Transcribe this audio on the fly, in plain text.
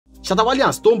Shatta Wale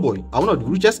and Stonebwoy are one of the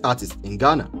richest artists in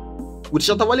Ghana, with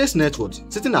Shatta Wale's net worth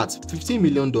sitting at $15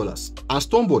 million and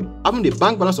Stonebwoy having a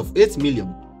bank balance of $8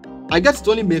 million. I guess it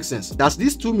only makes sense that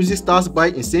these two music stars buy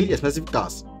insanely expensive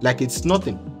cars like it's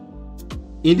nothing.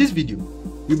 In this video,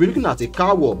 we'll be looking at a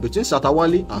car war between Shatta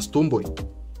Wale and Stonebwoy.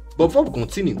 But before we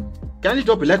continue, kindly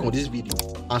drop a like on this video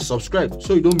and subscribe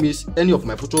so you don't miss any of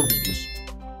my future videos.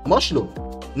 Much love.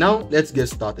 Now let's get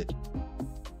started.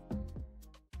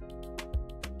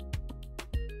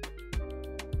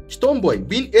 Stonebwoy,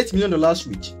 being $8 million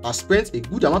rich, has spent a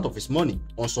good amount of his money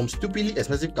on some stupidly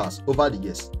expensive cars over the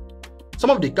years. Some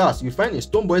of the cars you find in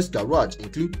Stonebwoy's garage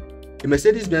include a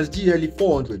Mercedes-Benz GLE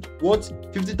 400 worth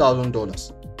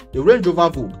 $50,000, a Range Rover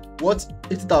Vogue worth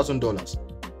 $80,000,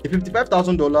 a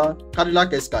 $55,000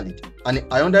 Cadillac Escalade, and a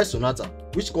Hyundai Sonata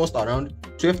which cost around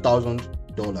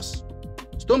 $12,000.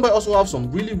 Stonebwoy also has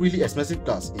some really expensive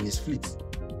cars in his fleet.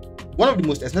 One of the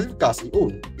most expensive cars he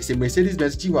owns is a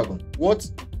Mercedes-Benz G-Wagon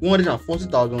worth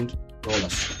 $140,000.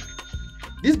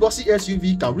 This bossy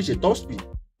SUV can reach a top speed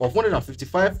of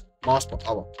 155 miles per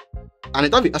hour and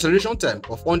it has an acceleration time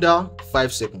of under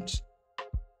 5 seconds.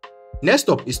 Next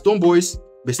up is Stonebwoy's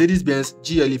Mercedes-Benz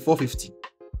GLE 450.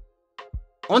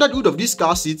 Under the hood of this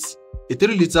car sits a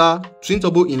 3-liter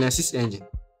twin-turbo inline-6 engine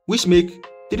which makes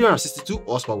 362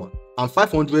 horsepower and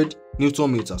 500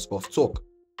 Nm of torque.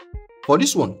 For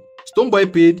this one,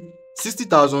 Stonebwoy paid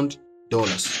 $60,000.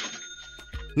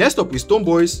 Next up is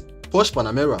Stonebwoy's Porsche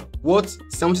Panamera worth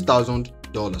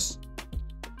 $70,000.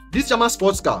 This German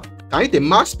sports car can hit a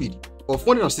max speed of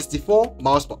 164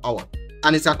 miles per hour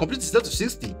and it can complete 0 to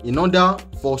 60 in under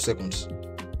 4 seconds.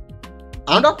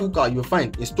 Another cool car you'll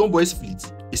find in Stonebwoy's fleet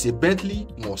is a Bentley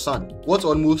Mulsanne worth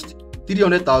almost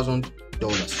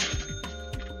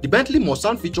 $300,000. The Bentley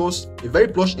Mulsanne features a very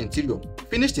plush interior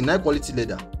finished in high-quality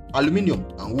leather, aluminium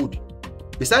and wood.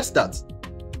 Besides that,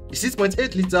 the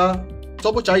 6.8-liter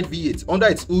turbocharged V8 under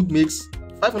its hood makes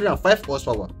 505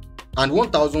 horsepower and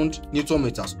 1000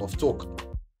 Nm of torque.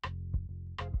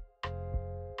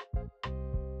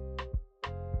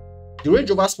 The Range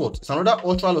Rover Sport is another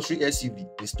ultra-luxury SUV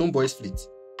in Stonebwoy's fleet.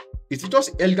 It features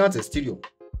an elegant exterior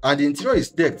and the interior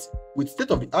is decked with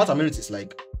state-of-the-art amenities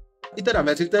like heated and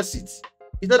ventilated seats,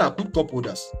 heated and cooled cup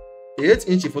holders, a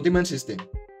 8-inch infotainment system,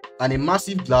 and a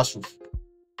massive glass roof.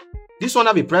 This one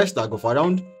has a price tag of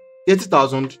around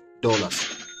 $80,000.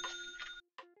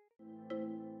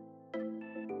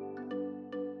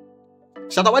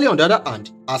 Shatta Wale, on the other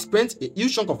hand, has spent a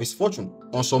huge chunk of his fortune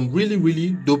on some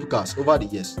really dope cars over the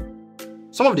years.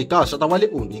 Some of the cars Shatta Wale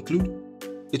owns include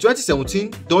a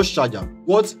 2017 Dodge Charger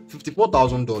worth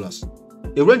 $54,000,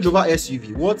 a Range Rover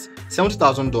SUV worth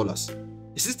 $70,000,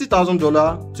 a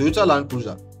 $60,000 Toyota Land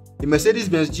Cruiser, a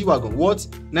Mercedes-Benz G-Wagon worth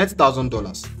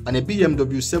 $90,000, and a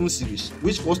BMW 7 Series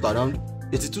which cost around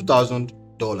 $82,000.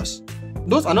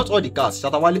 Those are not all the cars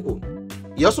Shatta Wale owns.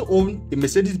 He also owns a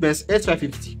Mercedes-Benz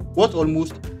S550 worth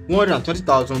almost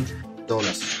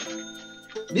 $120,000.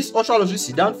 This ultra-luxury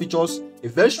sedan features a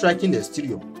very striking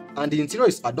exterior and the interior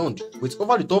is adorned with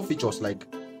over-the-top features like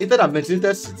heated and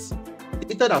ventilated seats,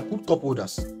 heated and cooled cup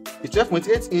holders, a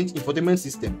 12.8-inch infotainment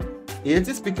system, a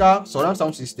 80-speaker surround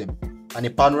sound system, and a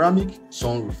panoramic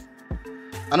sunroof.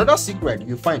 Another sick ride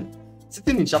you find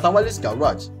sitting in Shatta Wale's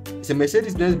garage is a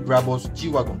Mercedes-Benz Brabus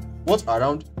G-Wagon worth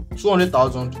around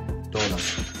 $200,000.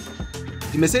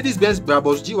 The Mercedes-Benz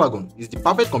Brabus G-Wagon is the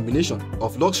perfect combination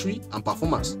of luxury and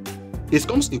performance. It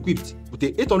comes equipped with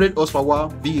a 800 horsepower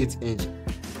V8 engine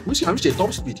which can reach a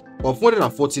top speed of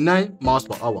 149 miles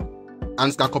per hour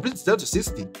and can complete 0 to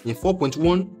 60 in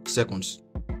 4.1 seconds.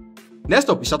 Next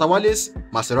up is Shatta Wale's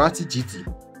Maserati GT.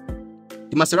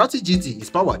 The Maserati GT is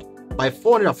powered by a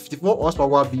 454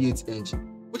 horsepower V8 engine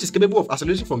which is capable of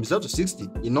accelerating from 0 to 60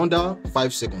 in under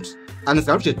 5 seconds and it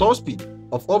can reach a top speed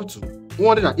of up to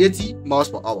 180 miles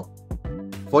per hour.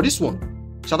 For this one,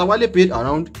 Shatta Wale paid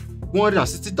around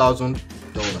 $160,000.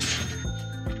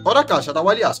 Other cars Shatta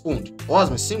Wale has owned or has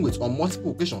been seen with on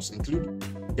multiple occasions include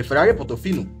a Ferrari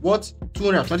Portofino worth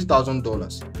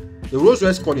 $220,000, a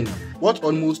Rolls-Royce Cullinan worth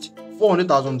almost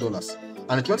 $400,000,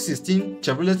 and a 2016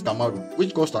 Chevrolet Camaro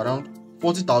which cost around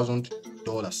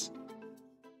 $40,000.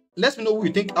 Let me know who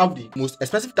you think have the most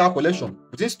expensive car collection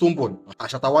between Stonebwoy and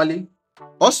Shatta Wale.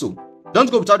 Also,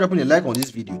 don't go without dropping a like on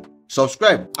this video,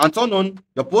 subscribe and turn on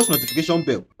your post notification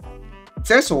bell.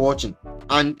 Thanks for watching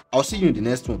and I'll see you in the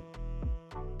next one.